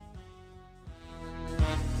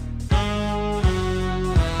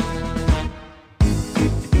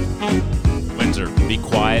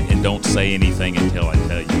that and don't say anything until I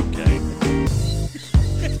tell you, okay?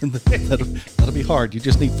 That'll be hard. You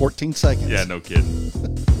just need 14 seconds. Yeah, no kidding.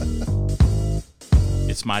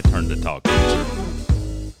 It's my turn to talk, sir.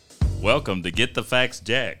 Welcome to Get the Facts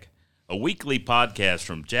Jack, a weekly podcast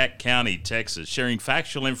from Jack County, Texas, sharing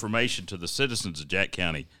factual information to the citizens of Jack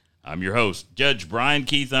County. I'm your host, Judge Brian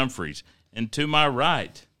Keith Humphreys, and to my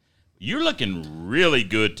right, you're looking really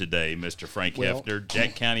good today, Mr. Frank Hefner,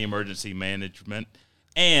 Jack County Emergency Management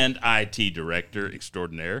and IT Director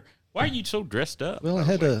Extraordinaire. Why are you so dressed up? Well, I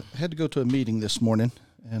had to go to a meeting this morning,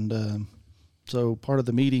 and so part of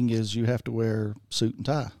the meeting is you have to wear suit and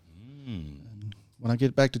tie. And when I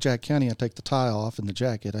get back to Jack County, I take the tie off and the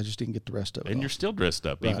jacket. I just didn't get the rest of it. And you're still dressed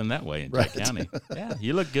up even that way in Jack County. Yeah,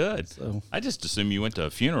 you look good. So, I just assume you went to a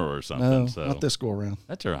funeral or something. No, so. Not this go around.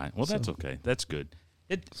 That's all right. Well, that's okay. That's good.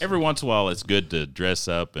 Every once in a while, it's good to dress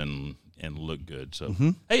up and look good. So,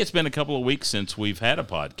 Hey, it's been a couple of weeks since we've had a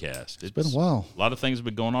podcast. It's been a while. A lot of things have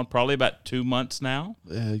been going on. Probably about 2 months now.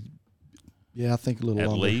 Yeah, I think a little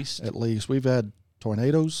longer. At least. We've had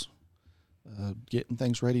tornadoes, getting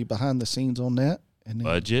things ready behind the scenes on that. And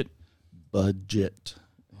Budget.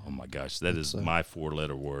 Oh, my gosh. That is my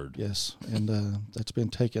four-letter word. Yes, and that's been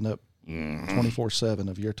taking up 24/7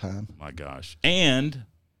 of your time. My gosh. And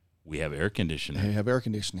we have air conditioning. We have air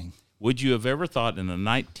conditioning. Would you have ever thought in a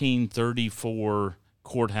 1934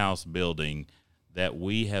 courthouse building that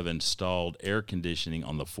we have installed air conditioning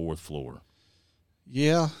on the fourth floor?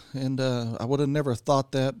 Yeah, and I would have never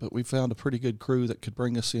thought that, but we found a pretty good crew that could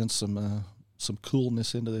bring us in some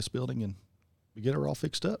coolness into this building, and we get her all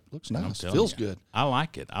fixed up. Looks nice. Feels good. I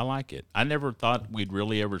like it. I never thought we'd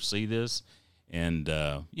really ever see this. And,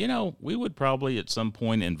 we would probably at some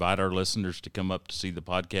point invite our listeners to come up to see the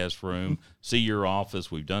podcast room, see your office.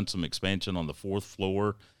 We've done some expansion on the fourth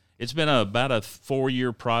floor. It's been about a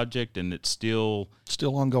 4-year project, and it's still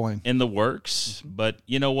ongoing in the works. But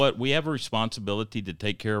you know what? We have a responsibility to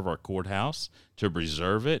take care of our courthouse, to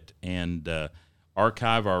preserve it, and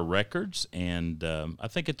archive our records. And I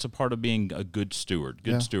think it's a part of being a good steward,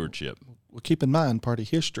 stewardship. Well, keep in mind, part of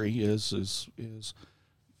history is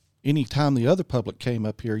any time the other public came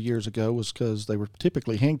up here years ago was because they were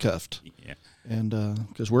typically handcuffed. Yeah. And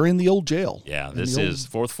because we're in the old jail. Yeah,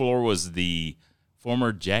 fourth floor was the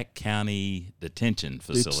former Jack County detention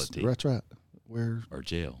facility. That's right. Or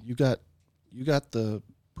jail. You got the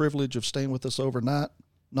privilege of staying with us overnight,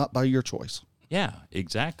 not by your choice. Yeah,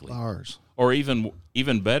 exactly. Ours. Or even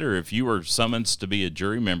better, if you were summoned to be a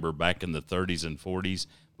jury member back in the 30s and 40s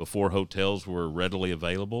before hotels were readily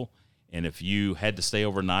available, and if you had to stay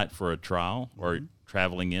overnight for a trial or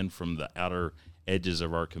traveling in from the outer edges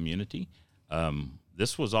of our community,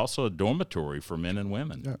 this was also a dormitory for men and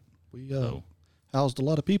women. Yeah, we housed a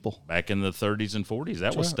lot of people. Back in the 30s and 40s.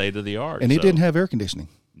 That was state of the art. And it didn't have air conditioning.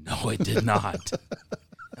 No, it did not.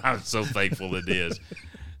 I'm so thankful it is.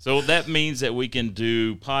 So that means that we can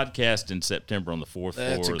do podcast in September on the fourth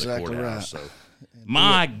floor of the courthouse. Right. So,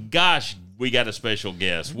 my gosh, we got a special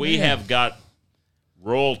guest. We have got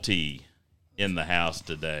royalty in the house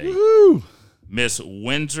today. Woo-hoo. Miss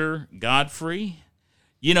Windsor Godfrey.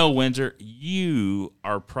 You know, Windsor, you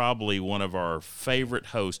are probably one of our favorite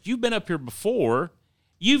hosts. You've been up here before.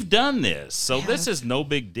 You've done this. So this is no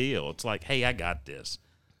big deal. It's like, hey, I got this.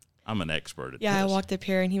 I'm an expert at this. Yeah, I walked up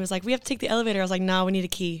here and he was like, we have to take the elevator. I was like, no, we need a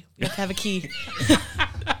key. We have to have a key.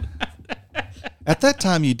 At that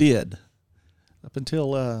time you did. Up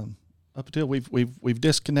until we've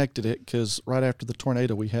disconnected it because right after the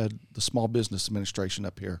tornado we had the Small Business Administration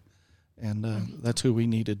up here, and that's who we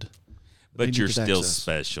needed. But you're still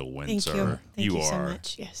special, Windsor. Thank you so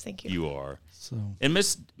much. Yes, thank you. You are. So, and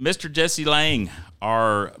Mr. Jesse Lang,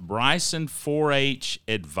 our Bryson 4-H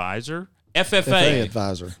advisor, FFA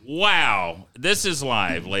advisor. Wow, this is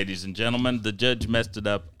live, ladies and gentlemen. The judge messed it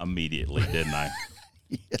up immediately, didn't I?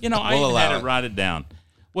 You know, I even had to write it down.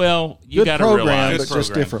 Well, you got to realize, but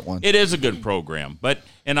just different one. It is a good program,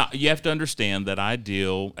 you have to understand that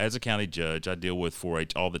as a county judge, I deal with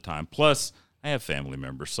 4-H all the time. Plus, I have family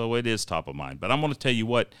members, so it is top of mind. But I'm going to tell you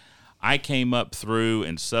what, I came up through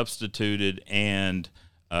and substituted and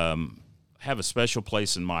have a special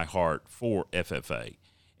place in my heart for FFA.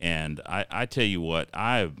 And I tell you what,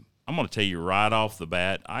 I'm going to tell you right off the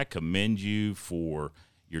bat, I commend you for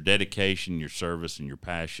your dedication, your service, and your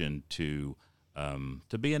passion to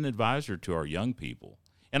be an advisor to our young people.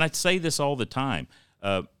 And I say this all the time.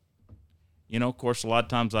 Of course, a lot of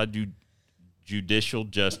times I do judicial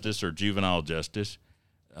justice or juvenile justice.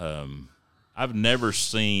 I've never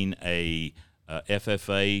seen a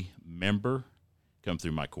FFA member come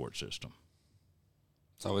through my court system.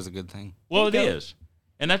 It's always a good thing. Well, it is.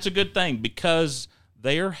 And that's a good thing because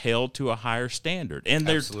they are held to a higher standard. And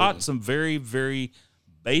they're taught some very, very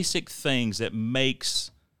basic things that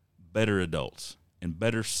makes better adults and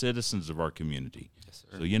better citizens of our community. Yes,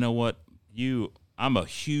 sir. So you know what? I'm a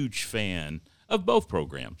huge fan of both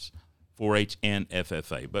programs, 4-H and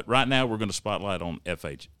FFA. But right now we're going to spotlight on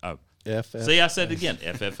FH. FFA. See, I said it again,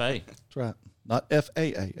 FFA. That's right. Not FAA.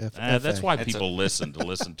 FFA. That's why people listen to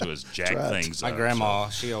us jack right. things My up. grandma,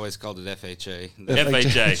 she always called it FHA.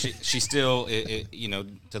 FHA. She still,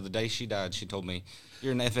 to the day she died, she told me,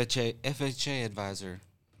 "You're an FHA advisor."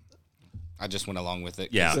 I just went along with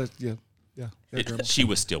it. Yeah. Yeah. She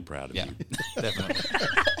was still proud of Yeah, you. definitely.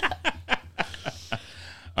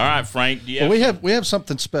 All right, Frank. Do you have we have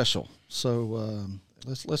something special. So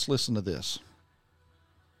let's listen to this.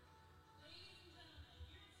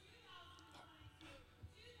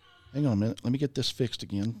 Hang on a minute. Let me get this fixed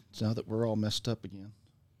again. Now that we're all messed up again.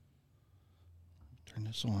 Turn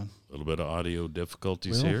this on. a little bit of audio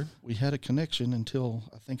difficulties here? We had a connection until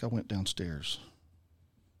I think I went downstairs.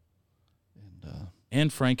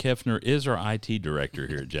 And Frank Hefner is our IT director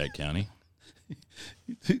here at Jack County.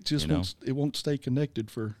 It won't stay connected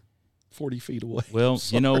for 40 feet away. Well,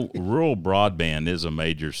 rural broadband is a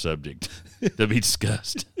major subject to be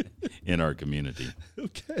discussed in our community.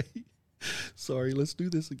 Okay. Sorry, let's do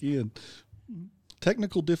this again.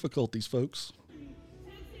 Technical difficulties, folks.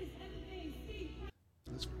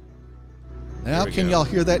 Now, can y'all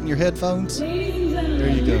hear that in your headphones? There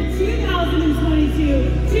you go.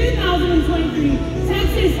 2022, 2023,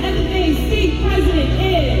 Texas FFA state president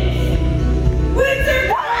is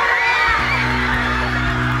Winter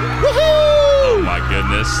Oh, my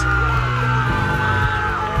goodness.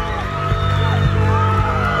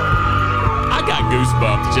 I got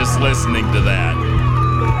goosebumps just listening to that.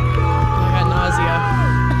 I got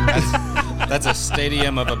nausea. That's a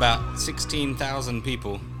stadium of about 16,000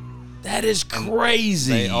 people. That is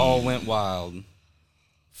crazy. They all went wild.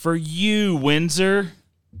 For you, Windsor,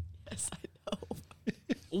 Yes, I know.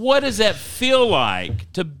 what does that feel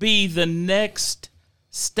like to be the next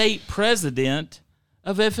state president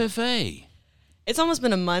of FFA? It's almost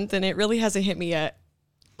been a month, and it really hasn't hit me yet.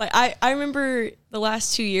 Like I remember the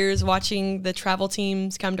last 2 years watching the travel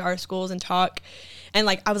teams come to our schools and talk, and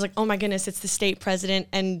I was like, oh my goodness, it's the state president,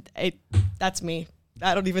 and that's me.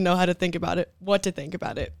 I don't even know how to think about it, what to think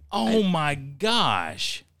about it. Oh my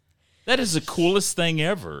gosh. That is the coolest thing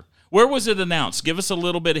ever. Where was it announced? Give us a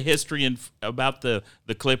little bit of history about the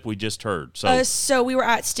clip we just heard. So we were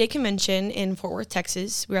at State Convention in Fort Worth,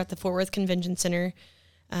 Texas. We were at the Fort Worth Convention Center.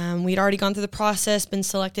 We'd already gone through the process, been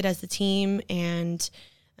selected as the team, and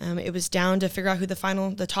it was down to figure out who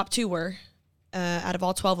the top two were out of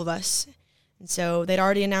all 12 of us. And so they'd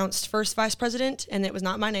already announced first vice president, and it was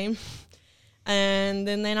not my name. And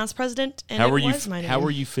then they announced president, and it was my name. How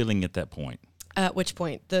were you feeling at that point? At which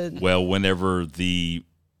point? Whenever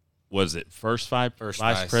first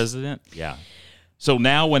vice president? Yeah. So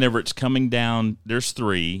now whenever it's coming down, there's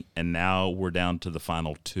 3, and now we're down to the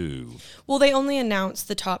final 2. Well, they only announced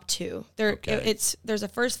the top 2. Okay. There's a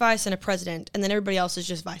first vice and a president, and then everybody else is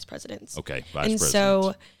just vice presidents. Okay, vice and presidents.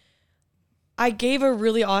 So I gave a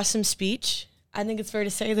really awesome speech. I think it's fair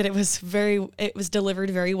to say that it was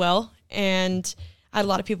delivered very well. And I had a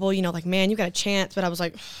lot of people, man, you got a chance. But I was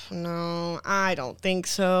like, no, I don't think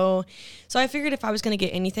so. So I figured if I was going to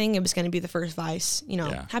get anything, it was going to be the first vice,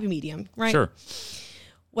 happy medium, right? Sure.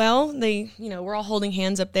 Well, we're all holding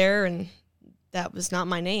hands up there, and that was not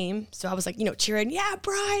my name. So I was like, cheering, yeah,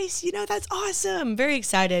 Bryce, that's awesome. Very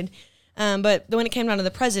excited. But when it came down to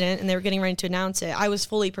the president and they were getting ready to announce it, I was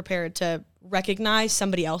fully prepared to recognize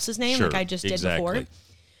somebody else's name like I just did before.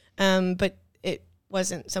 But it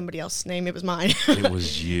wasn't somebody else's name. It was mine. It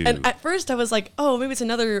was you. And at first I was like, oh, maybe it's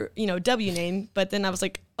another, W name. But then I was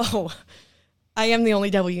like, oh, I am the only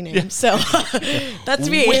W name. So that's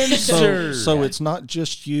me. So it's not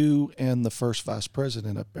just you and the first vice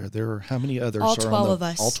president up there. There are how many others? All 12 of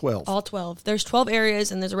us. All 12. All 12. There's 12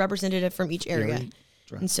 areas, and there's a representative from each area.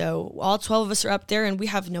 Right. And so all 12 of us are up there, and we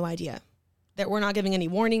have no idea. That we're not giving any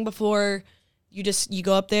warning before. You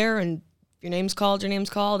go up there, and your name's called.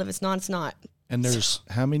 If it's not, it's not. And there's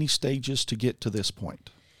how many stages to get to this point?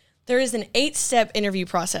 There is an 8-step interview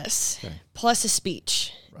process plus a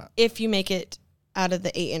speech if you make it out of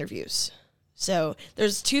the 8 interviews. So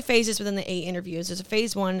there's 2 phases within the 8 interviews. There's a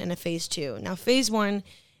phase 1 and a phase 2. Now, phase 1,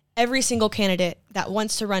 every single candidate that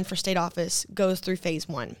wants to run for state office goes through phase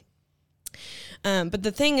 1. But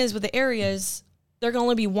the thing is with the areas, there can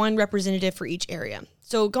only be 1 representative for each area.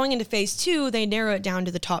 So going into phase 2, they narrow it down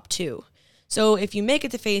to the top 2. So if you make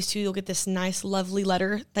it to phase 2, you'll get this nice, lovely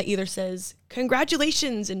letter that either says,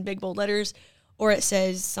 congratulations in big, bold letters, or it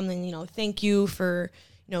says something, thank you for,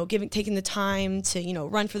 taking the time to,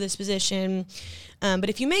 run for this position. But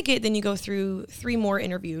if you make it, then you go through 3 more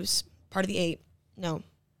interviews, part of the 8. No,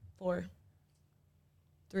 4,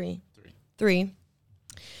 3.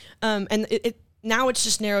 And now it's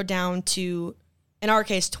just narrowed down to, in our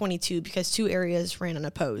case, 22, because 2 areas ran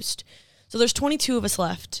unopposed. So there's 22 of us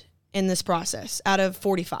left in this process out of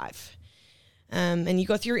 45. And you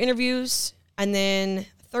go through your interviews, and then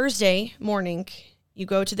Thursday morning, you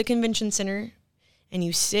go to the convention center, and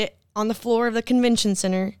you sit on the floor of the convention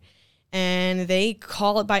center, and they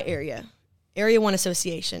call it by area 1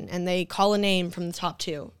 association, and they call a name from the top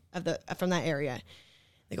 2 from that area.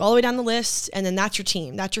 They go all the way down the list, and then that's your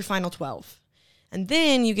team. That's your final 12. And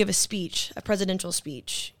then you give a speech, a presidential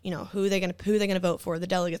speech. Who they're gonna vote for. The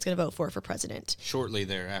delegate's gonna vote for president. Shortly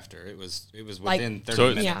thereafter, it was Like- within 30 So,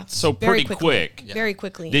 minutes. Yeah, so very pretty quickly. quick. Very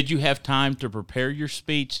quickly. Did you have time to prepare your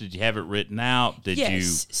speech? Did you have it written out? Did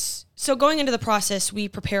Yes. So going into the process, we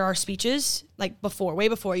prepare our speeches way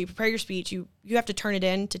before you prepare your speech. You have to turn it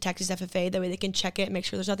in to Texas FFA. That way they can check it, make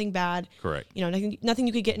sure there's nothing bad. Correct. Nothing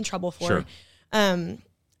you could get in trouble for. Sure.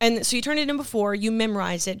 And so you turn it in before, you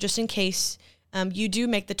memorize it just in case you do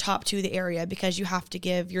make the top 2 of the area, because you have to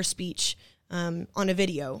give your speech on a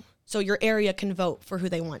video. So your area can vote for who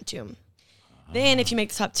they want to. Then if you make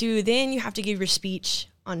the top 2, then you have to give your speech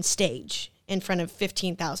on stage in front of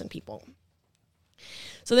 15,000 people.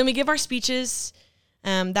 So then we give our speeches.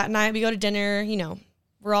 That night we go to dinner.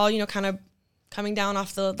 We're all, kind of coming down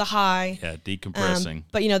off the high. Yeah, decompressing.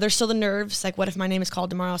 But, there's still the nerves. Like, what if my name is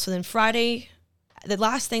called tomorrow? So then Friday, the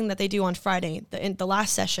last thing that they do on Friday, the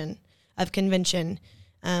last session of convention,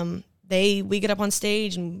 we get up on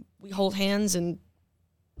stage and we hold hands, and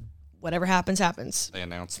whatever happens, happens. They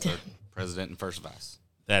announced the president and first vice.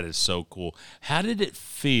 That is so cool. How did it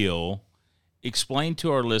feel? Explain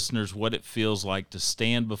to our listeners what it feels like to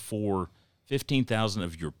stand before 15,000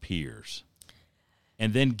 of your peers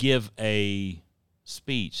and then give a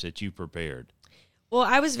speech that you prepared. Well,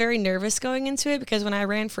 I was very nervous going into it, because when I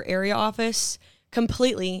ran for area office,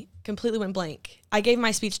 completely went blank. I gave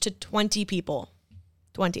my speech to 20 people,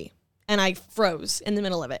 and I froze in the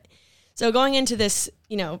middle of it. So going into this,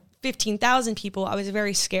 15,000 people, I was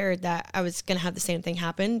very scared that I was going to have the same thing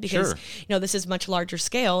happen, because, Sure. This is much larger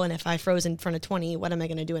scale. And if I froze in front of 20, what am I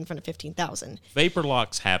going to do in front of 15,000? Vapor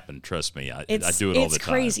locks happen. Trust me. I do it all the time. It's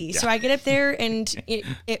crazy. Yeah. So I get up there, and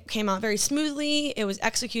it came out very smoothly. It was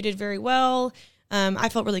executed very well. I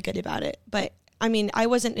felt really good about it. But I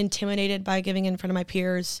wasn't intimidated by giving in front of my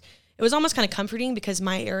peers. It was almost kind of comforting, because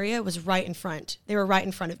my area was right in front. They were right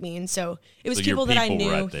in front of me. And so it was So your people that I people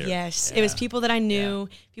knew. were right there. Yes. Yeah. It was people that I knew,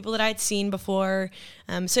 people that I had seen before.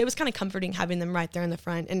 So it was kind of comforting having them right there in the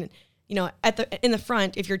front. And, in the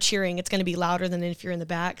front, if you're cheering, it's going to be louder than if you're in the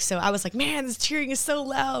back. So I was like, man, this cheering is so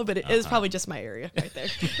loud. But it was probably just my area right there.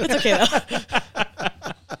 It's okay,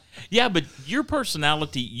 though. Yeah, but your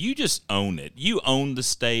personality, you just own it. You own the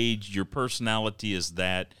stage. Your personality is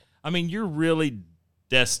that. You're really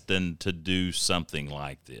destined to do something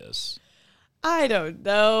like this. I don't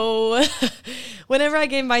know. Whenever I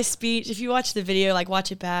gave my speech, if you watch the video,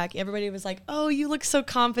 watch it back, everybody was like, oh, you look so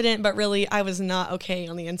confident. But really, I was not okay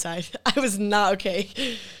on the inside. I was not okay.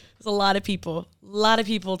 There's a lot of people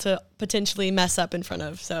to potentially mess up in front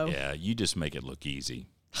of. So Yeah, you just make it look easy.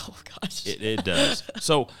 Oh, gosh. It does.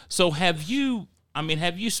 So have you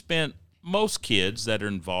spent, most kids that are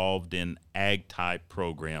involved in ag type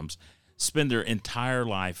programs spend their entire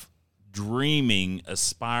life dreaming,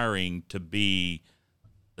 aspiring to be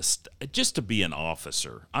just to be an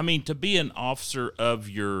officer. To be an officer of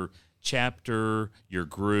your chapter, your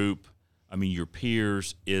group, your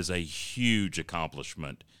peers is a huge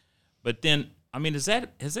accomplishment. But then, has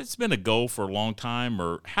that been a goal for a long time,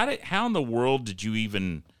 or how in the world did you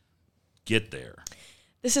even get there?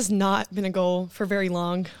 This has not been a goal for very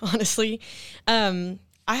long, honestly.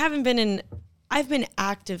 I've been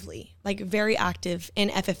actively, very active in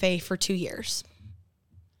FFA for 2 years.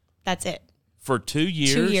 That's it. For 2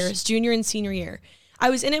 years? 2 years, junior and senior year. I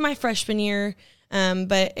was in it my freshman year,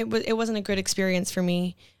 but it wasn't a good experience for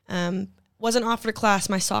me. Wasn't offered a class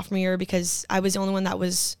my sophomore year because I was the only one that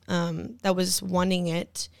was wanting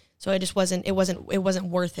it. So it wasn't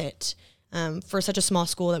worth it for such a small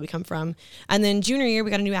school that we come from. And then junior year,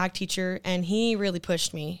 we got a new ag teacher, and he really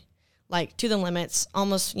pushed me to the limits,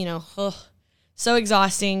 almost, so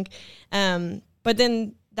exhausting. But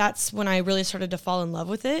then that's when I really started to fall in love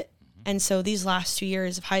with it. And so these last 2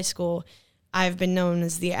 years of high school, I've been known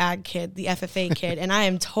as the ag kid, the FFA kid, and I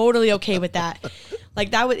am totally okay with that.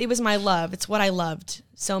 It was my love. It's what I loved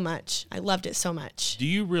so much. I loved it so much. Do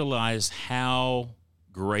you realize how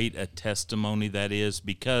great a testimony that is,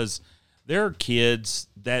 because there are kids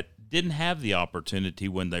that didn't have the opportunity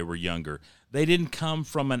when they were younger. They didn't come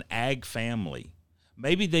from an ag family.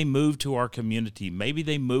 Maybe they moved to our community. Maybe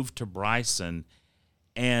they moved to Bryson,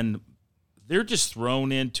 and they're just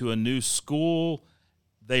thrown into a new school.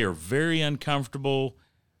 They are very uncomfortable.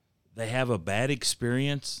 They have a bad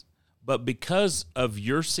experience. But because of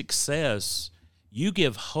your success, you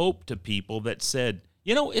give hope to people that said,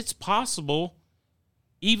 you know, it's possible,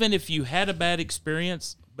 even if you had a bad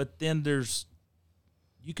experience, but then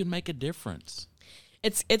you can make a difference.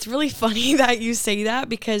 It's really funny that you say that,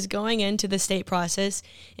 because going into the state process,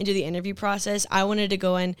 into the interview process, I wanted to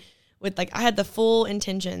go in with, like, I had the full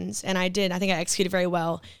intentions, and I did. I think I executed very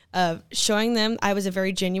well of showing them I was a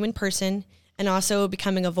very genuine person, and also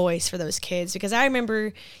becoming a voice for those kids. Because I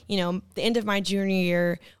remember, you know, the end of my junior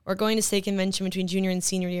year, or going to state convention between junior and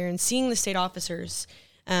senior year, and seeing the state officers.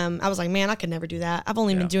 I was like, man, I could never do that. I've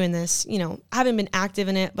only been doing this, you know, I haven't been active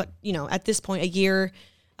in it, but, you know, at this point, a year,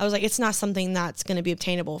 I was like, it's not something that's going to be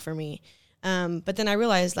obtainable for me. But then I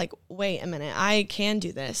realized, like, wait a minute, I can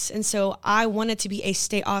do this. And so I wanted to be a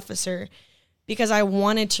state officer because I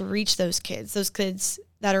wanted to reach those kids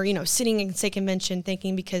that are, you know, sitting in state convention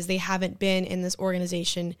thinking because they haven't been in this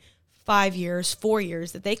organization 5 years, 4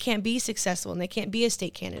 years, that they can't be successful and they can't be a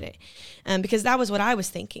state candidate. Because that was what I was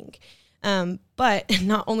thinking. But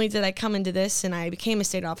not only did I come into this and I became a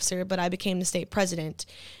state officer, but I became the state president.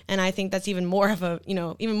 And I think that's even more of a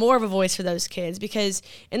voice for those kids, because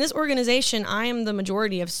in this organization, I am the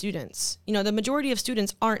majority of students. You know, the majority of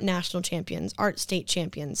students aren't national champions, aren't state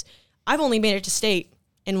champions. I've only made it to state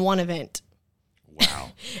in one event.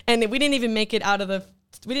 Wow. And we didn't even make it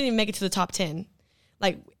to the top 10.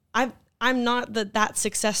 Like, I'm not that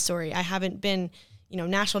success story. I haven't been, you know,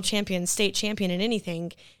 national champion, state champion in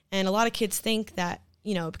anything. And a lot of kids think that,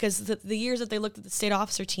 you know, because the years that they looked at the state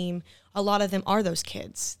officer team, a lot of them are those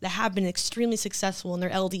kids that have been extremely successful in their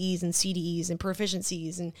LDEs and CDEs and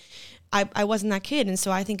proficiencies. And I wasn't that kid. And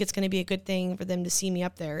so I think it's going to be a good thing for them to see me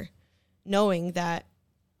up there, knowing that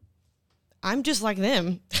I'm just like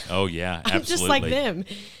them. Oh, yeah, absolutely. I'm just like them.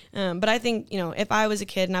 But I think, you know, if I was a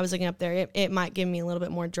kid and I was looking up there, it might give me a little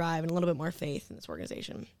bit more drive and a little bit more faith in this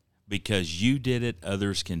organization. Because you did it,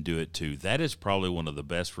 others can do it too. That is probably one of the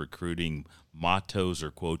best recruiting mottos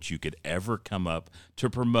or quotes you could ever come up to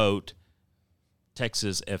promote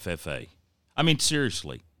Texas FFA. I mean,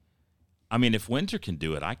 seriously. I mean, if Windsor can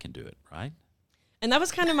do it, I can do it, right? And that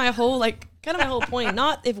was kind of my whole point.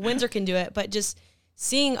 Not if Windsor can do it, but just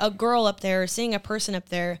seeing a girl up there, seeing a person up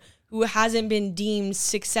there who hasn't been deemed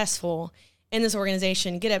successful in this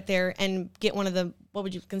organization get up there and get one of the, what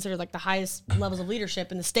would you consider, like, the highest levels of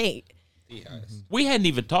leadership in the state. We hadn't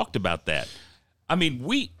even talked about that. I mean,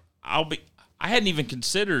 I hadn't even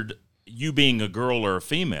considered you being a girl or a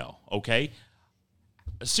female. Okay.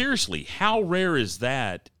 Seriously, how rare is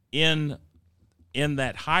that in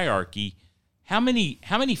that hierarchy? How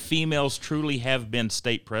many females truly have been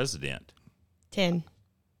state president? 10.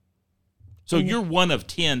 So you're one of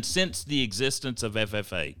 10 since the existence of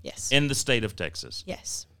FFA. Yes. In the state of Texas.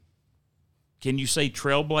 Yes. Can you say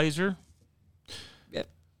trailblazer? Yep.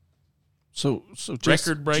 So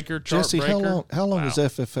record breaker, chart Jesse, breaker? how long has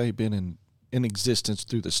FFA been in existence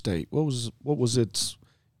through the state? What was its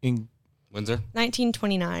in Windsor?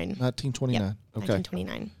 1929. 1929. Yep. Okay.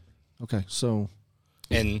 1929. Okay. So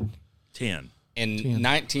And 10. in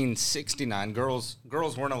 1969, girls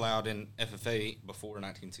weren't allowed in FFA before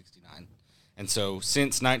 1969. And so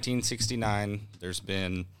since 1969, there's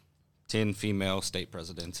been 10 female state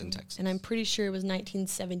presidents in Texas. And I'm pretty sure it was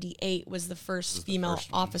 1978 was the first female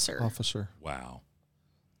officer. Wow.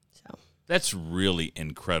 So That's really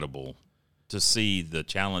incredible to see the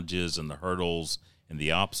challenges and the hurdles and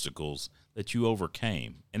the obstacles that you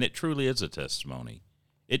overcame. And it truly is a testimony.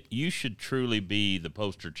 You should truly be the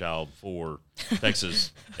poster child for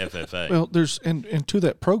Texas FFA. well, there's and to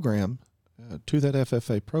that program, to that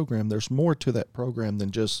FFA program, there's more to that program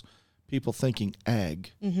than just people thinking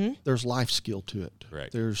ag. Mm-hmm. There's life skill to it.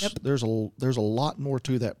 Correct. There's a lot more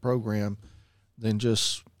to that program than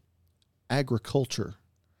just agriculture.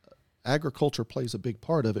 Agriculture plays a big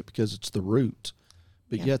part of it because it's the root,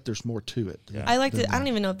 but yet there's more to it. Yeah. I like to, I don't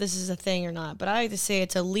even know if this is a thing or not, but I like to say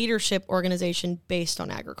it's a leadership organization based on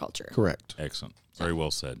agriculture. Correct. Excellent. Very well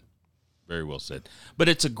said. Very well said. But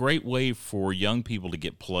it's a great way for young people to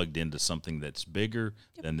get plugged into something that's bigger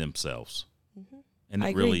than themselves. Mm-hmm. And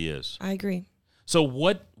it really is. I agree. So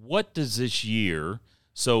what does this year,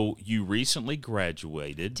 so you recently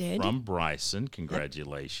graduated from Bryson.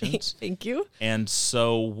 Congratulations. Thank you. And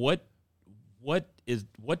so what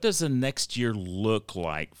does the next year look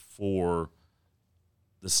like for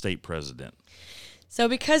the state president? So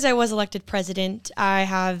because I was elected president, I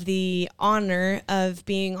have the honor of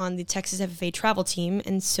being on the Texas FFA travel team.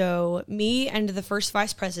 And so me and the first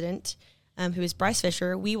vice president, who is Bryce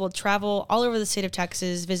Fisher, we will travel all over the state of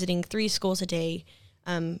Texas, visiting 3 schools a day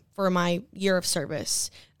for my year of service,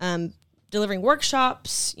 delivering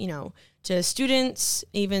workshops, to students,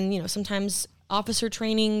 even, sometimes officer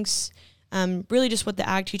trainings, really just what the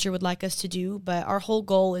ag teacher would like us to do. But our whole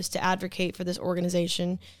goal is to advocate for this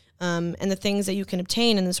organization and the things that you can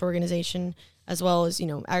obtain in this organization, as well as,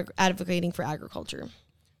 advocating for agriculture.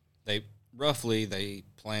 They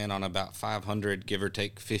plan on about 500, give or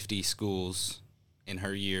take 50 schools in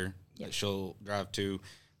her year that she'll drive to,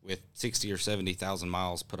 with 60 or 70,000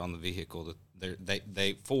 miles put on the vehicle.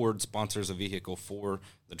 Ford sponsors a vehicle for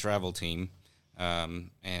the travel team,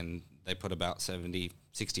 and they put about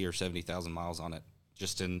 60 or 70,000 miles on it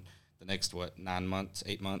just in the next 9 months,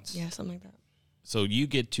 8 months. Yeah, something like that. So you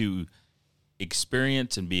get to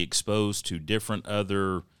experience and be exposed to different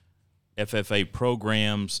other FFA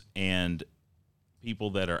programs and people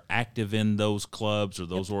that are active in those clubs or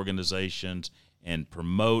those organizations, and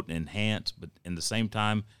promote and enhance, but in the same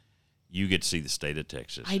time, you get to see the state of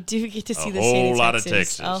Texas. I do get to see the state of Texas. A whole lot of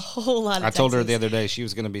Texas. A whole lot of Texas. I told her the other day she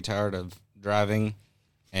was going to be tired of driving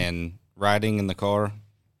and riding in the car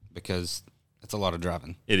because it's a lot of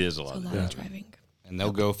driving. It is a lot of driving. And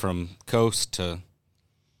they'll go from coast to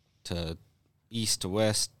east to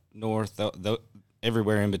west, north,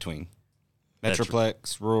 everywhere in between.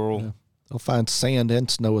 Metroplex, rural. Yeah. They'll find sand and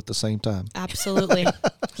snow at the same time. Absolutely.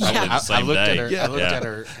 I looked at her. I looked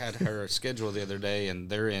at her schedule the other day, and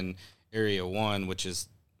they're in Area 1, which is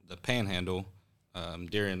the Panhandle.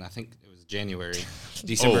 During, I think it was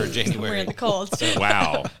December, January. We're in the cold.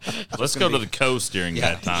 Wow. Let's go to the coast during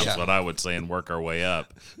that time. Is what I would say, and work our way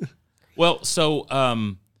up. Well, so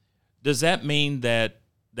does that mean that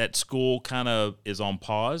school kind of is on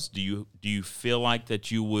pause? Do you feel like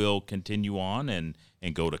that you will continue on and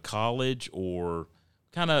go to college, or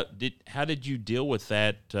how did you deal with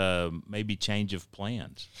that maybe change of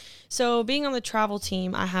plans? So being on the travel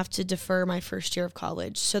team, I have to defer my first year of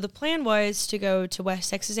college. So the plan was to go to West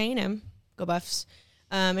Texas A&M, go Buffs,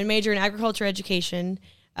 and major in agriculture education.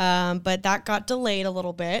 But that got delayed a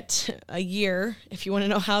little bit, a year, if you want to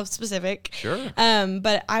know how specific. Sure.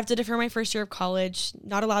 But I have to defer my first year of college,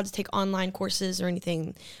 not allowed to take online courses or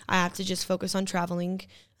anything. I have to just focus on traveling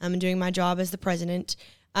and doing my job as the president.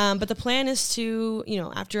 But the plan is to,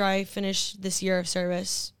 after I finish this year of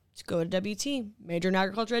service, to go to WT, major in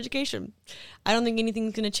agriculture education. I don't think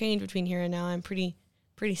anything's going to change between here and now. I'm pretty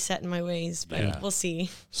set in my ways, but we'll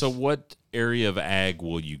see. So what area of ag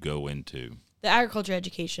will you go into? The agriculture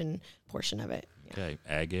education portion of it. Yeah. Okay,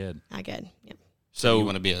 ag ed. Ag ed, yeah. So you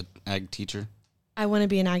want to be an ag teacher? I want to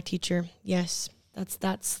be an ag teacher, yes.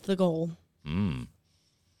 That's the goal.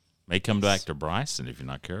 May come back to Bryson if you're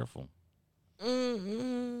not careful.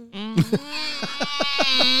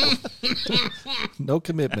 No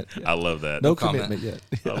commitment. I love that. No commitment yet.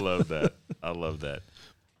 I love that.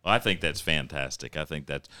 Well, I think that's fantastic.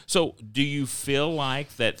 So do you feel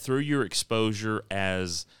like that through your exposure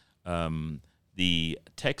as the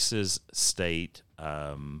Texas State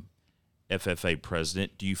FFA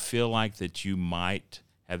president, do you feel like that you might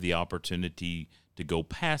have the opportunity to go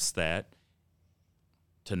past that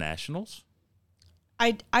to nationals?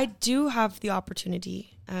 I do have the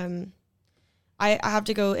opportunity. I have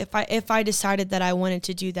to go, if I decided that I wanted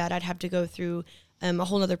to do that, I'd have to go through a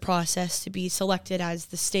whole other process to be selected as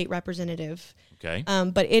the state representative. Okay.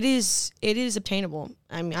 But it is obtainable.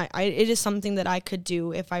 I mean, it is something that I could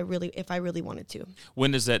do if I really wanted to.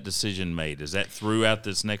 When is that decision made? Is that throughout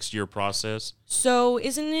this next year process? So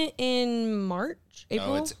isn't it in March,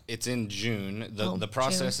 April? No, it's in June. The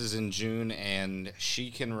process is in June, and she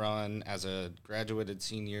can run as a graduated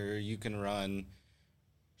senior. She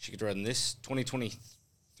could run this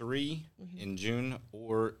 2023 in June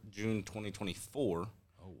or June 2024.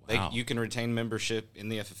 Wow. You can retain membership in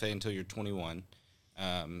the FFA until you're 21,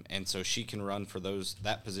 and so she can run for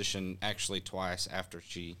that position actually twice after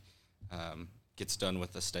she gets done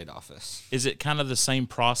with the state office. Is it kind of the same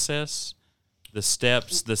process? The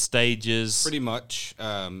steps, the stages? Pretty much.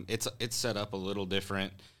 It's set up a little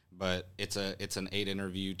different, but it's an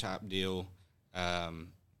 8-interview type deal.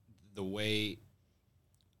 The way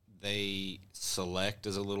they select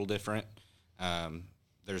is a little different.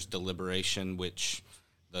 There's deliberation, which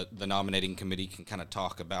the nominating committee can kind of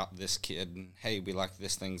talk about this kid and, hey, we like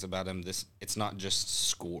this things about him. It's not just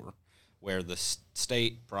score, where the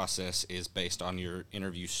state process is based on your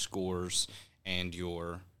interview scores and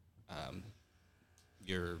your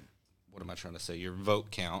what am I trying to say? Your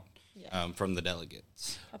vote count from the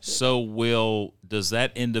delegates. So does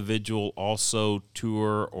that individual also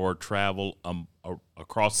tour or travel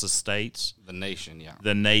across the states? The nation, yeah.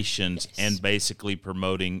 The nations, and basically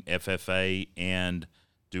promoting FFA and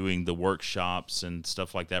doing the workshops and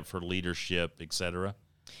stuff like that for leadership, et cetera?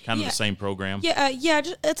 Kind of the same program? Yeah,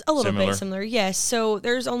 it's a little Similar? bit similar. Yes. So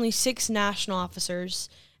there's only 6 national officers,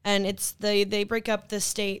 and it's they break up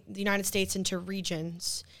the United States into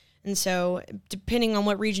regions. And so depending on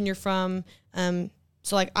what region you're from,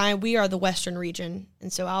 so like we are the Western region,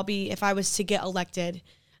 and so if I was to get elected,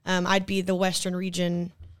 I'd be the Western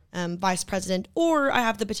region vice president, or I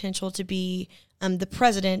have the potential to be the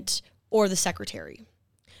president or the secretary.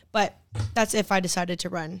 But that's if I decided to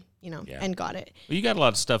run, and got it. Well, you got a lot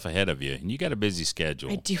of stuff ahead of you, and you got a busy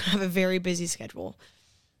schedule. I do have a very busy schedule.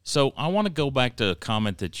 So I want to go back to a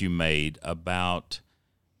comment that you made about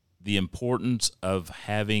the importance of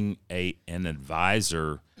having an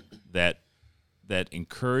advisor that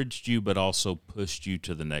encouraged you but also pushed you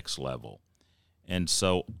to the next level. And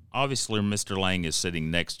so obviously Mr. Lang is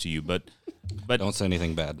sitting next to you, but Don't say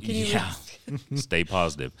anything bad. yeah, stay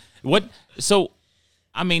positive.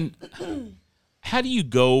 How do you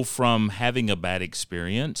go from having a bad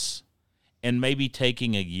experience and maybe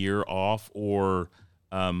taking a year off, or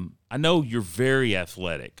I know you're very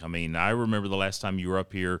athletic. I mean, I remember the last time you were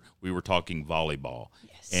up here, we were talking volleyball,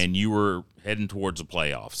 and you were heading towards the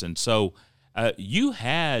playoffs. And so you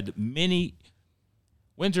had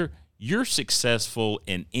Windsor, you're successful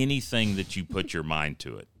in anything that you put your mind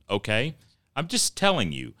to it, okay? I'm just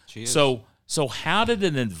telling you. She is. So how did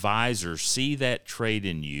an advisor see that trait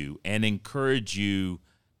in you and encourage you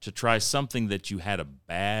to try something that you had a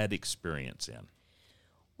bad experience in?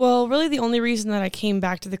 Well, really the only reason that I came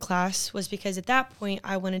back to the class was because at that point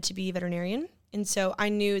I wanted to be a veterinarian. And so I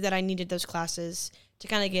knew that I needed those classes to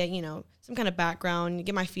kind of get, some kind of background,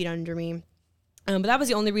 get my feet under me. But that was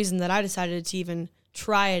the only reason that I decided to even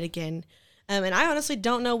try it again. And I honestly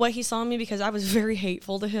don't know what he saw in me because I was very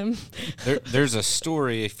hateful to him. There's a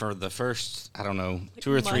story for the first,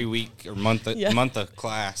 2 or 3 week or month of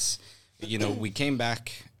class. We came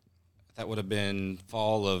back, that would have been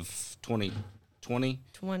fall of 2020.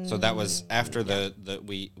 So that was after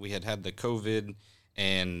we had the COVID,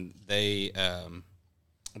 and they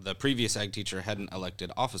the previous ag teacher hadn't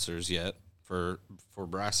elected officers yet for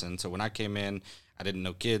Brasson. So when I came in, I didn't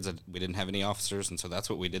know kids. We didn't have any officers, and so that's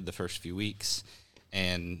what we did the first few weeks.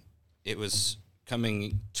 And it was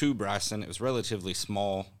coming to Brasson. It was relatively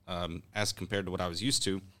small as compared to what I was used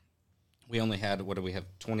to. We only had,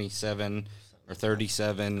 27 or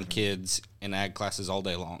 37 kids in ag classes all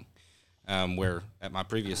day long, where at my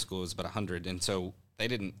previous school it was about 100. And so they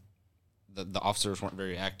didn't, the officers weren't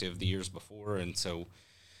very active the years before. And so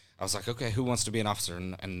I was like, okay, who wants to be an officer?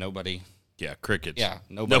 And nobody. Yeah, crickets. Yeah,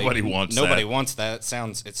 nobody wants that. Nobody wants that. It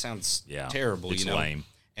sounds terrible. It's lame.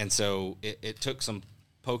 And so it took some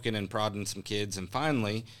poking and prodding some kids, and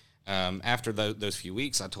finally, after those few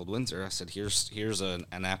weeks, I told Windsor, I said, "Here's an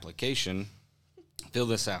application. Fill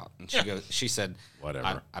this out." And she said,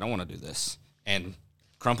 "Whatever. I don't want to do this," and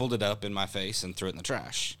crumpled it up in my face and threw it in the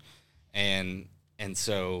trash. And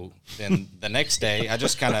so then the next day, I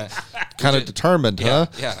just kind of determined, huh?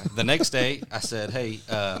 Yeah. The next day, I said, "Hey,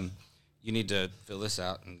 you need to fill this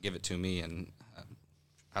out and give it to me." And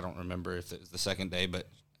I don't remember if it was the second day, but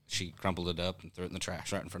she crumpled it up and threw it in the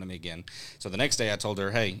trash right in front of me again. So the next day I told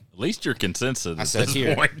her, "Hey, at least you're consensus." I said,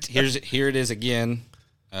 here it is again.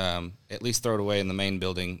 At least throw it away in the main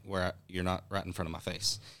building where you're not right in front of my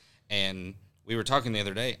face. And we were talking the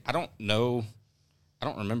other day. I don't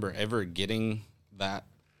remember ever getting that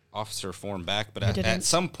officer form back, but at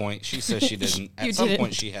some point, she says she didn't. At some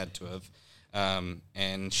point, she had to have.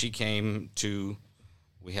 And she came to,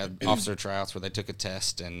 we had officer tryouts where they took a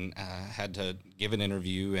test and had to give an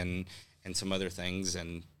interview and some other things.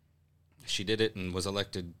 And she did it and was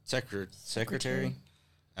elected secretary.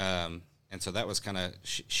 And so that was kind of,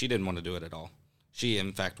 she didn't want to do it at all. She,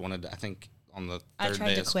 in fact, wanted, I think, on the third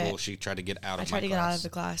day of school, she tried to get out of my class. I tried to get out of the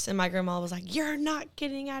class. And my grandma was like, "You're not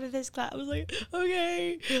getting out of this class." I was like,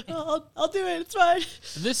 "Okay, I'll do it. It's fine."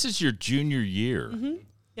 This is your junior year. Mm-hmm.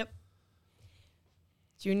 Yep.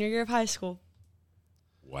 Junior year of high school.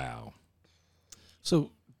 Wow.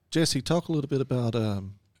 So, Jesse, talk a little bit about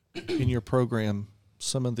in your program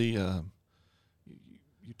some of the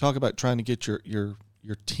you talk about trying to get your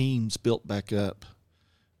teams built back up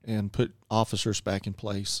and put officers back in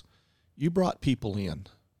place. You brought people in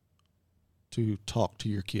to talk to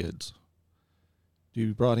your kids.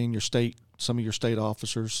 You brought in some of your state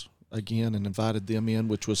officers again and invited them in,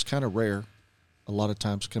 which was kind of rare. A lot of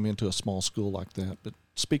times come into a small school like that, but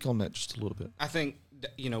speak on that just a little bit. I think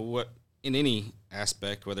what in any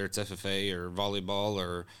aspect, whether it's FFA or volleyball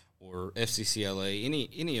or FCCLA,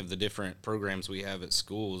 any of the different programs we have at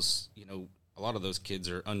schools, a lot of those kids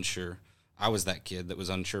are unsure. I was that kid that was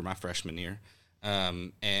unsure my freshman year,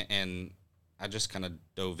 and I just kind of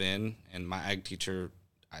dove in. And my ag teacher,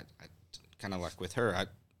 I kind of like with her,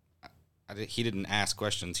 he didn't ask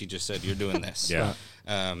questions. He just said, "You're doing this." Yeah.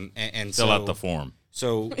 And Fill so, out the form.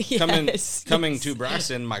 So coming to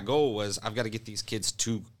Bryson, my goal was I've got to get these kids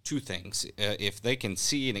two things. If they can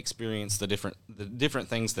see and experience the different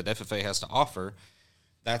things that FFA has to offer,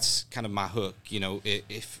 that's kind of my hook.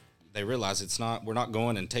 If they realize we're not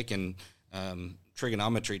going and taking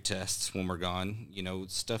trigonometry tests when we're gone.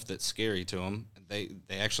 Stuff that's scary to them. They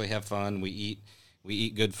actually have fun. We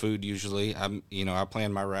eat good food usually. I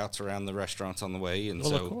plan my routes around the restaurants on the way, and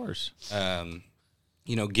of course.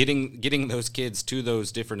 Getting those kids to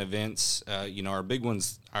those different events, our big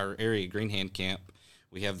ones, our area green hand camp.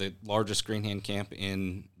 We have the largest green hand camp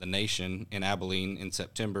in the nation in Abilene in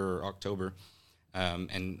September or October,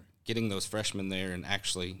 and getting those freshmen there and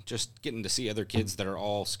actually just getting to see other kids that are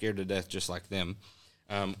all scared to death just like them.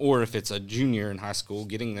 Or if it's a junior in high school,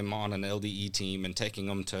 getting them on an LDE team and taking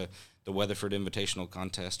them to the Weatherford Invitational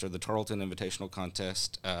Contest or the Tarleton Invitational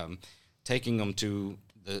Contest, taking them to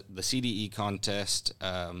the CDE contest,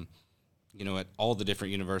 at all the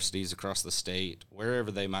different universities across the state,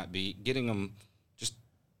 wherever they might be, getting them just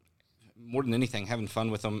more than anything, having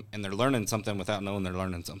fun with them, and they're learning something without knowing they're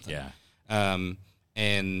learning something. Yeah.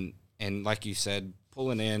 And like you said,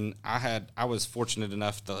 pulling in, I was fortunate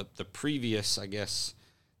enough the previous, I guess,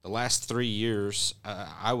 the last 3 years,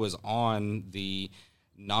 I was on the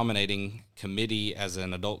nominating committee as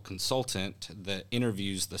an adult consultant that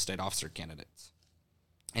interviews the state officer candidates.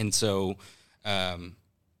 And so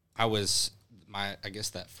I was I guess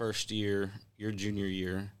that first year, your junior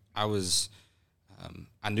year, I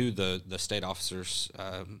knew the state officers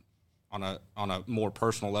on a more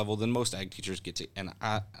personal level than most ag teachers get to. And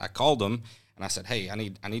I called them and I said, "Hey, I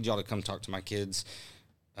need y'all to come talk to my kids."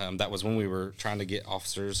 That was when we were trying to get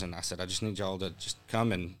officers, and I said, "I just need y'all to just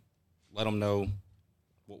come and let them know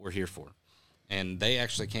what we're here for." And they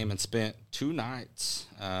actually came and spent 2 nights.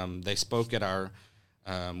 They spoke at our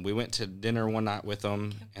we went to dinner one night with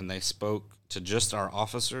them, and they spoke to just our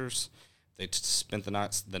officers. They spent the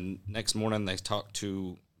nights. The next morning, they talked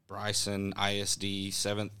to Bryson ISD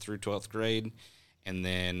 7th through 12th grade, and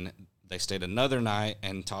then they stayed another night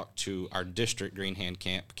and talked to our district green hand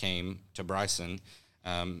camp came to Bryson.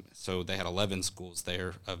 So they had 11 schools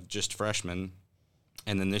there of just freshmen.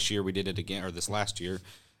 And then this year we did it again, or this last year,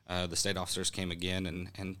 the state officers came again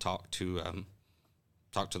and talked to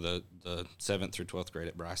the 7th through 12th grade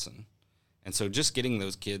at Bryson. And so just getting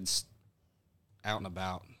those kids out and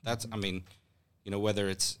about, that's, whether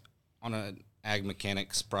it's on an ag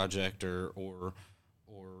mechanics project or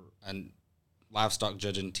a livestock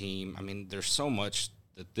judging team, there's so much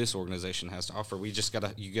that this organization has to offer. We just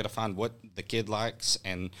you gotta find what the kid likes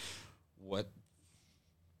and what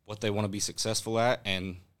they want to be successful at,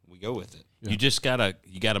 and we go with it. Yeah.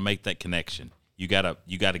 You gotta make that connection. You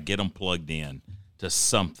gotta get them plugged in to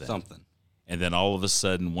something. And then all of a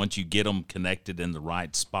sudden, once you get them connected in the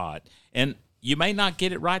right spot, and you may not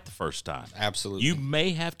get it right the first time. Absolutely. You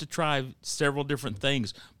may have to try several different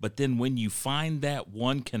things, but then when you find that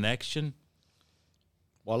one connection,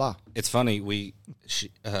 voila. It's funny,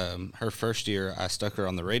 her first year, I stuck her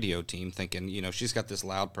on the radio team thinking, she's got this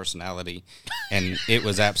loud personality, and it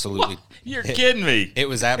was absolutely... You're kidding me. It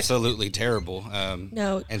was absolutely terrible.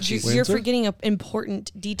 No, and you're forgetting an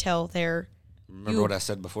important detail there. Remember what I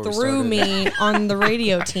said before we threw started? me on the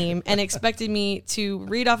radio team and expected me to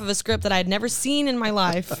read off of a script that I had never seen in my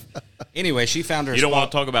life. Anyway, she found her You don't want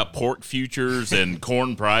to talk about pork futures and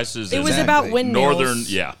corn prices. It and was about windmills. Northern,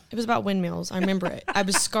 yeah. It was about windmills. I remember it. I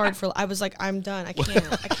was scarred I was like, I'm done. I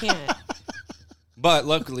can't. But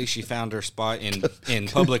luckily, she found her spot in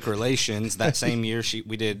public relations. That same year,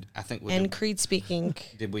 we did, I think. And Creed speaking.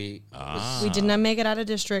 Did we? We did not make it out of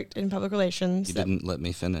district in public relations. You didn't let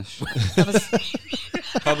me finish.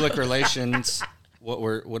 Public relations. What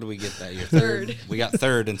did we get that year? Third. We got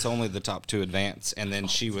third, and it's only the top 2 advance. And then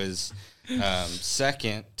she was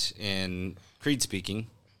second in Creed speaking,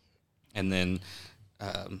 and then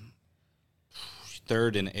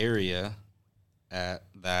third in area at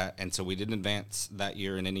that. And so we didn't advance that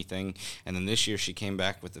year in anything. And then this year she came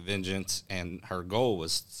back with a vengeance, and her goal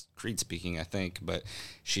was Creed speaking, I think, but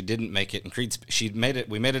she didn't make it in Creed.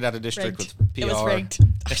 We made it out of district rigged. with PR. It was rigged.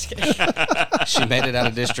 She made it out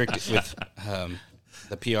of district with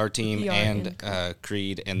the PR team and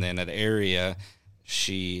Creed, and then at area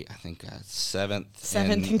She, I think, seventh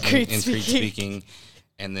Seventh in in Creed Creed speaking. speaking.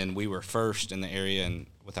 And then we were first in the area and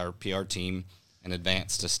with our PR team and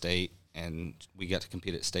advanced to state. And we got to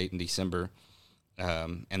compete at state in December.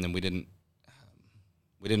 And then we didn't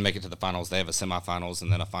make it to the finals. They have a semifinals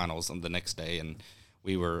and then a finals on the next day. And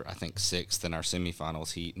we were, I think, sixth in our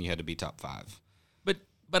semifinals heat, and you had to be top 5.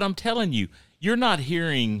 But I'm telling you, you're not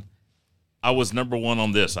hearing, I was number 1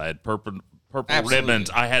 on this. I had purple Absolutely. ribbons.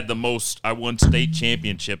 I had the most. I won state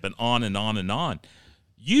championship, and on and on and on.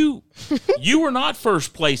 You were not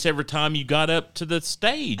first place every time you got up to the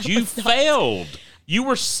stage. You failed. You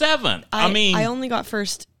were 7th. I mean, I only got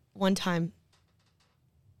first one time.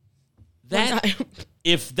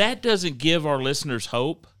 If that doesn't give our listeners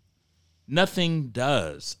hope, nothing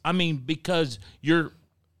does. I mean, because you're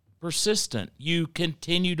persistent. You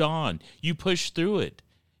continued on. You pushed through it.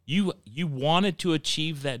 You wanted to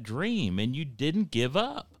achieve that dream, and you didn't give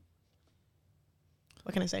up.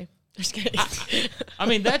 What can I say? Just kidding. I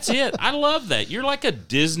mean, that's it. I love that. You're like a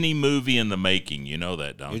Disney movie in the making. You know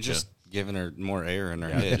that, don't you? You're just giving her more air in her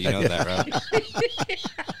head. You know that, right?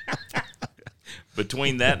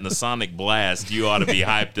 Between that and the Sonic Blast, you ought to be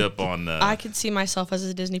hyped up on. I could see myself as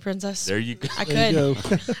a Disney princess. There you go. I There you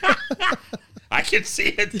could. go. I can see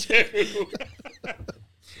it too.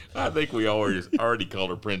 I think we already called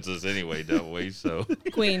her princess anyway, don't we? So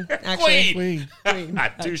Queen, actually. Queen. Queen.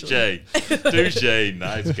 Touche. Touche.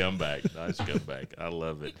 Nice comeback. Nice comeback. I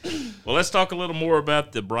love it. Well, let's talk a little more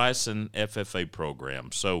about the Bryson FFA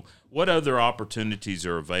program. So what other opportunities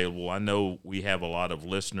are available? I know we have a lot of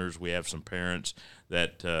listeners. We have some parents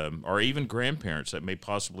that or even grandparents that may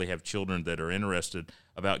possibly have children that are interested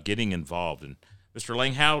about getting involved. And Mr.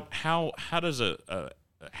 Lang, how does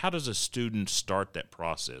a student start that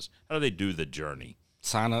process? How do they do the journey?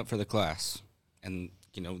 Sign up for the class. And,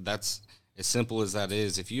 that's as simple as that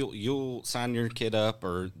is. If you'll sign your kid up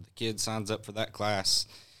or the kid signs up for that class,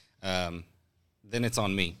 then it's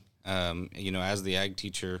on me. As the ag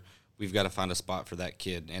teacher, we've got to find a spot for that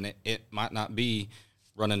kid. And it might not be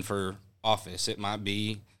running for office. It might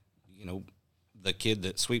be, the kid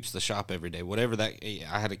that sweeps the shop every day. Whatever that,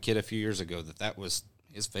 I had a kid a few years ago that was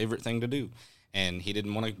his favorite thing to do. And he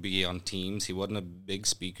didn't want to be on teams. He wasn't a big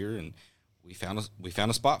speaker, and we found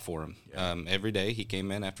a spot for him. Yeah. Every day he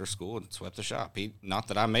came in after school and swept the shop. Not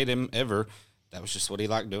that I made him ever. That was just what he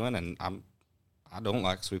liked doing, and I don't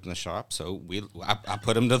like sweeping the shop, so I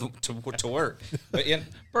put him to work. But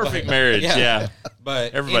perfect marriage, yeah.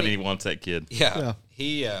 But everybody wants that kid. Yeah.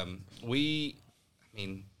 He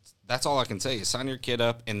that's all I can say is sign your kid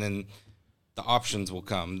up, and then the options will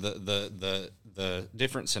come. The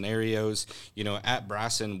different scenarios, at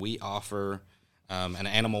Bryson, we offer an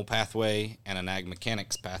animal pathway and an ag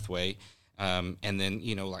mechanics pathway. And then,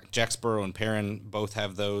 like Jacksboro and Perrin both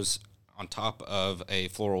have those on top of a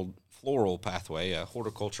floral pathway, a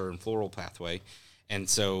horticulture and floral pathway. And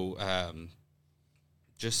so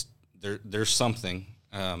just there's something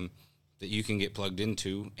that you can get plugged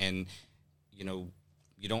into, and,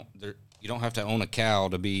 you don't have to own a cow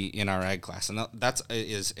to be in our ag class. And that's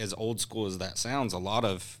as old school as that sounds. A lot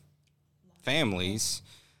of families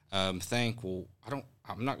think, well, I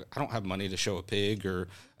don't have money to show a pig or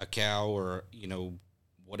a cow or,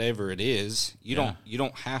 whatever it is. You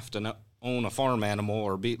don't have to own a farm animal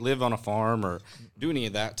or live on a farm or do any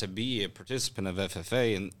of that to be a participant of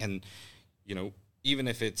FFA. And even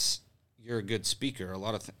if you're a good speaker, a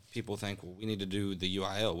lot of people think, well, we need to do the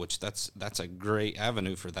UIL, which that's a great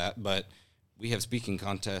avenue for that. But we have speaking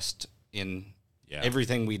contests in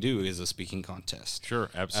everything we do is a speaking contest. Sure,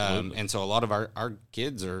 absolutely. And so a lot of our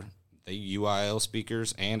kids are the UIL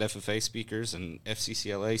speakers and FFA speakers and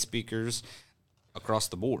FCCLA speakers across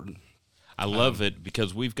the board. I love it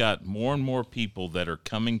because we've got more and more people that are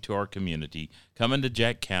coming to our community, coming to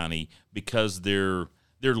Jack County because they're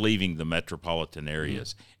leaving the metropolitan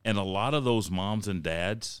areas. Mm-hmm. And a lot of those moms and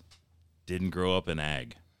dads didn't grow up in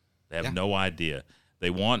ag. They have no idea. They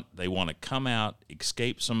want to come out,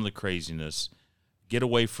 escape some of the craziness, get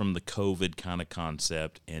away from the COVID kind of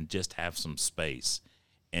concept, and just have some space.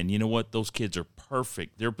 And you know what? Those kids are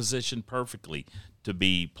perfect. They're positioned perfectly to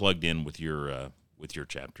be plugged in with your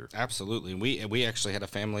chapter. Absolutely. We actually had a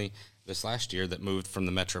family this last year that moved from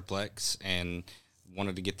the Metroplex and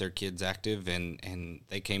wanted to get their kids active, and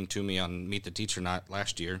they came to me on Meet the Teacher Night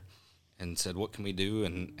last year and said, what can we do?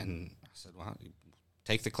 And I said, well,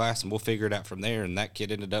 take the class and we'll figure it out from there. And that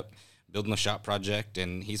kid ended up building a shop project,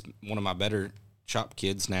 and he's one of my better shop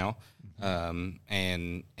kids now. And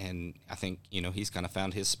I think, he's kind of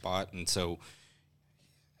found his spot. And so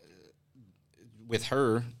with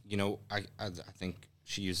her, I think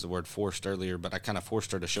she used the word forced earlier, but I kind of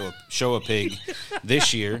forced her to show a pig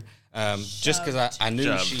this year, just because I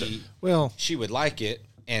knew she would like it,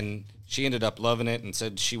 and she ended up loving it and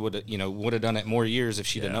said she would have done it more years if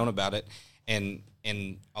she'd have known about it. And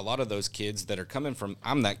a lot of those kids that are coming from,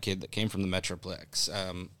 I'm that kid that came from the Metroplex.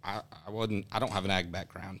 I don't have an ag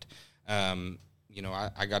background.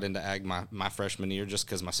 I got into ag my freshman year just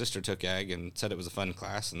because my sister took ag and said it was a fun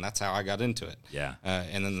class, and that's how I got into it. Yeah.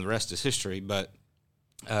 And then the rest is history. But,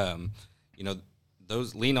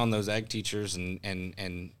 those lean on those ag teachers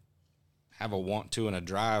and have a want to and a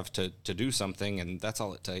drive to do something, and that's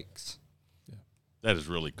all it takes. Yeah. That is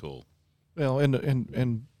really cool. Well,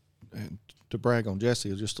 and to brag on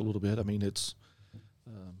Jesse just a little bit, I mean, it's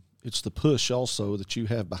the push also that you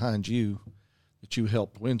have behind you, that you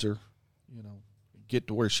helped Windsor, get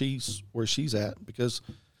to where she's at, because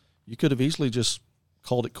you could have easily just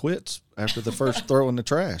called it quits after the first throw in the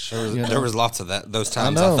trash. There was lots of those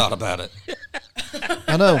times I thought about it.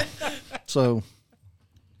 I know. So,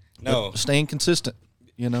 no, staying consistent,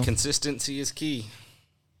 Consistency is key.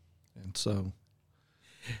 And so,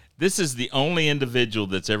 this is the only individual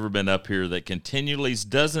that's ever been up here that continually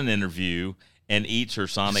does an interview and eats her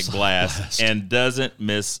Sonic Blast and doesn't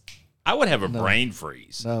miss. I would have a brain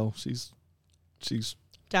freeze. No, she's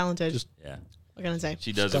talented. Yeah. What can I say?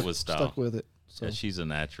 She does it with style. Stuck with it. So. Yeah, she's a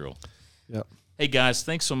natural. Yep. Hey guys,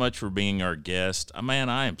 thanks so much for being our guest. Man,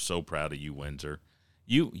 I am so proud of you, Windsor.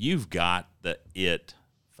 You've got the it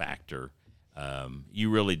factor. You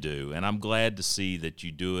really do, and I'm glad to see that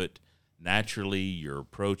you do it naturally. You're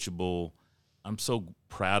approachable. I'm so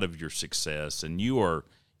proud of your success, and you're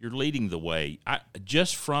leading the way.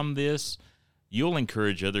 Just from this, you'll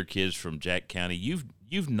encourage other kids from Jack County.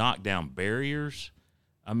 You've knocked down barriers,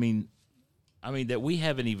 I mean that we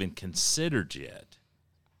haven't even considered yet.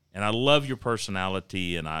 And I love your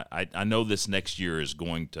personality, and I know this next year is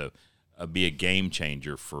going to be a game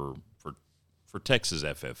changer for Texas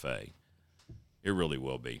FFA. It really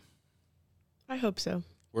will be. I hope so.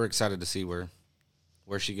 We're excited to see where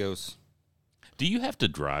she goes. Do you have to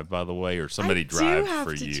drive, by the way, or somebody drive for you? I do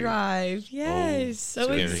have to drive. Yes, so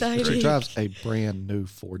scary. exciting. She drives a brand new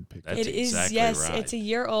Ford pickup. That's It is, exactly yes, right. it's a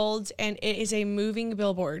year old, and it is a moving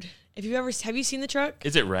billboard. Have you seen the truck?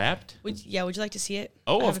 Is it wrapped? Would you like to see it?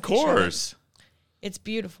 I Oh, have of a picture course. It's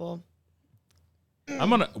beautiful.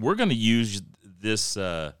 We're gonna use this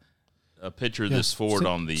a picture of this Ford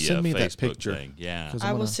on the send me that Facebook picture. thing. Yeah. 'Cause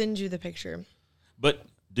I will send you the picture. But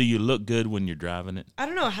do you look good when you're driving it? I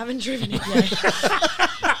don't know. I haven't driven it yet.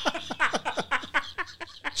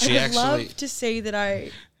 I would love to say that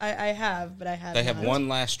I have, but I haven't. They have one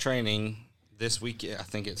last training this week. I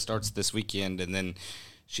think it starts this weekend, and then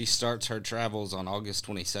she starts her travels on August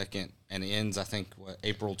 22nd and ends, I think,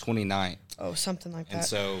 April 29th. Oh, something like that. And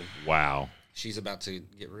so, Wow. she's about to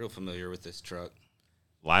get real familiar with this truck.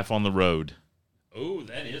 Life on the road. Oh,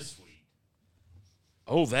 that is sweet.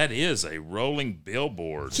 Oh, that is a rolling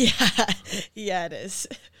billboard. Yeah, it is.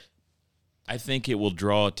 I think it will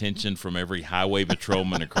draw attention from every highway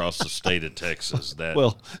patrolman across the state of Texas that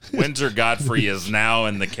Windsor Godfrey is now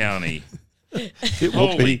in the county.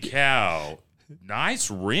 Holy cow. Nice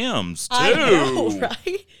rims, too. I know,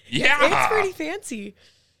 right? Yeah. It's pretty fancy.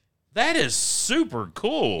 That is super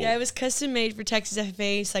cool. Yeah, it was custom made for Texas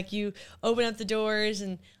FFA. It's like you open up the doors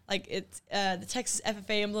and like it's the Texas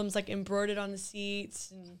FFA emblems like embroidered on the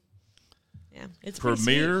seats, and yeah, it's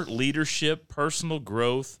Premier leadership, personal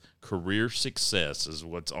growth, career success is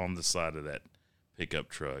what's on the side of that pickup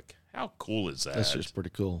truck. How cool is that? That's just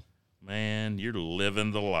pretty cool. Man, you're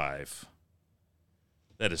living the life.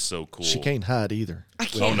 That is so cool. She can't hide either. I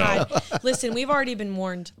can't hide. Listen, we've already been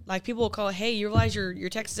warned. Like, people will call, hey, you realize your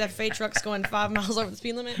Texas FFA truck's going 5 miles over the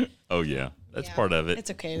speed limit? Oh, yeah. That's part of it.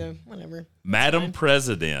 It's okay, though. Whatever. Madam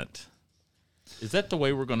President. Is that the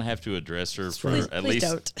way we're going to have to address her for at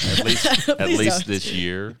least this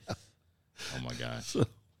year? Oh, my gosh.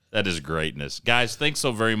 That is greatness. Guys, thanks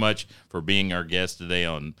so very much for being our guest today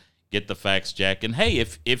on Get the Facts, Jack. And, hey,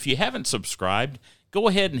 if you haven't subscribed, go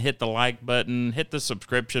ahead and hit the like button, hit the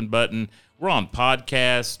subscription button. We're on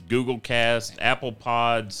Podcast, Google Cast, Apple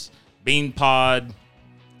Pods, Bean Pod.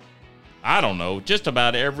 I don't know, just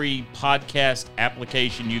about every podcast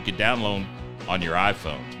application you could download on your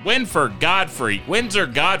iPhone. Windsor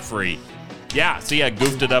Godfrey. Yeah, see, I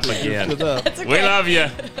goofed it up again. We love you.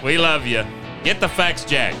 We love you. Get the Facts,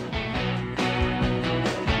 Jack.